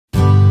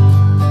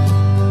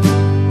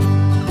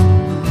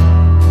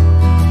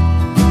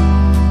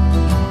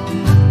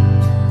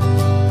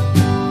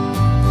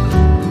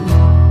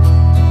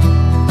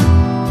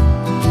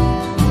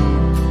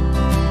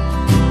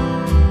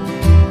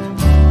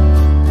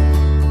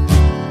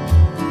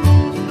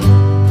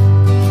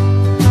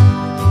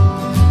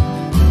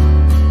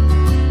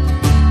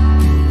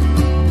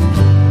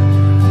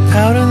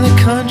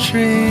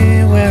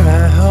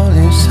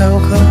so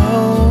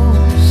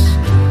close.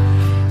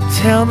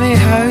 Tell me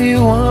how you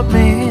want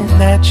me and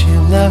that you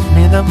love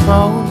me the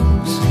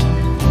most.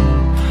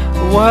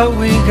 What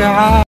we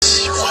got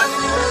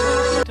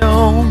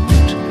don't,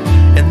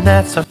 and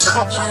that's a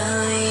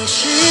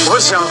我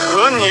想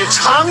和你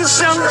长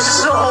相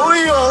守，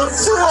有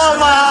错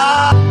吗？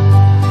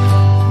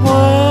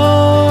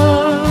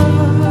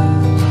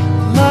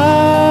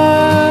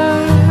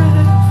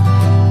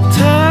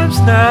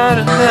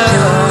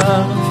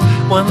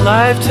 One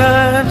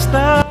lifetime's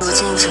not 如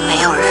今已经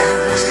没有人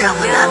让我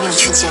拿命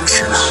去坚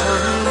持了。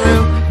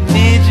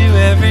 Need you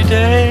every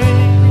day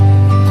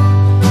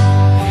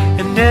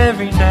and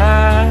every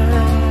night.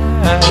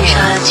 至少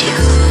要记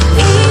住。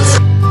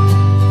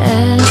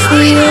 As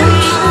the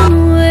ocean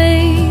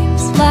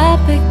waves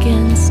lap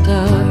against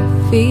our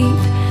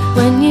feet,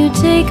 when you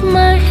take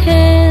my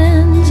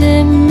hand,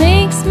 it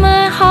makes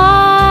my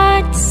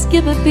heart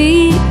skip a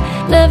beat.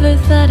 Never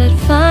thought I'd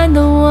find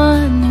the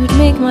one who'd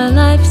make my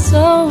life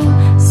so,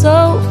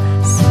 so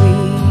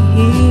sweet.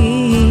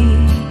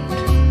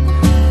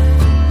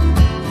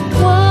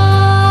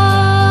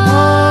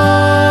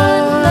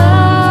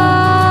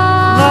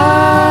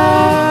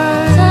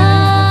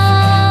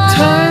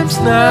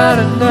 Not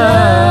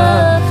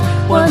enough.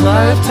 One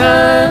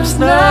lifetime's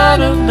not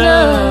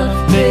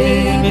enough,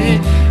 baby.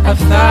 I've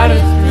thought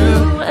it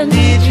through. I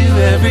need you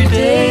every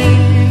day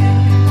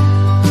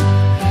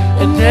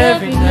and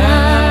every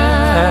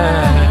night.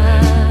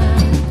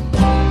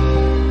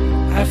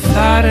 I've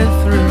thought it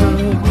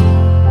through.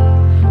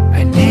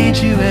 I need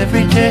you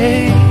every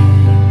day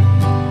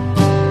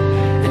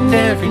and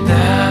every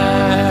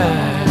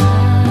night.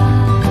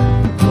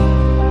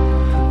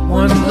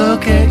 One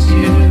look at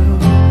you.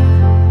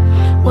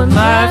 One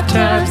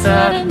lifetime's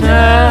not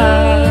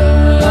enough.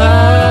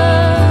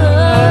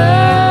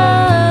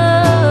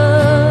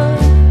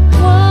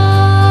 One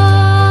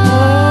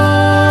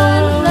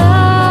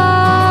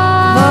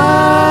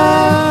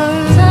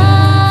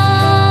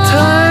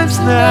lifetime's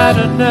not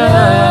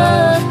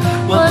enough.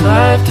 One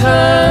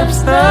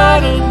lifetime's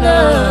not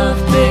enough,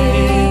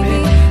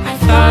 baby. I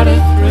thought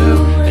it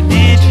through. I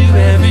need you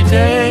every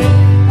day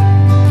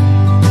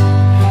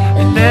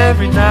and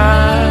every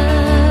night.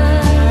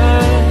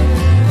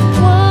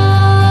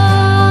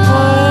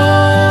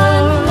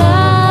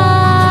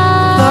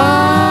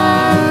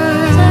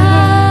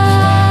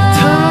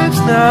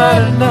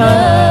 Not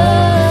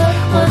enough.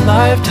 One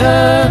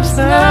lifetime's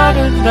not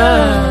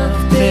enough,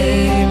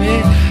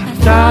 baby. I've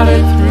thought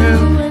it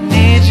through. I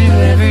need you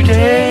every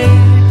day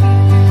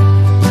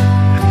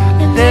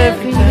and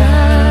every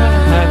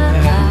night.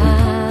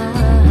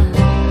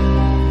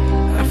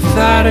 I've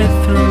thought it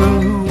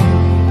through.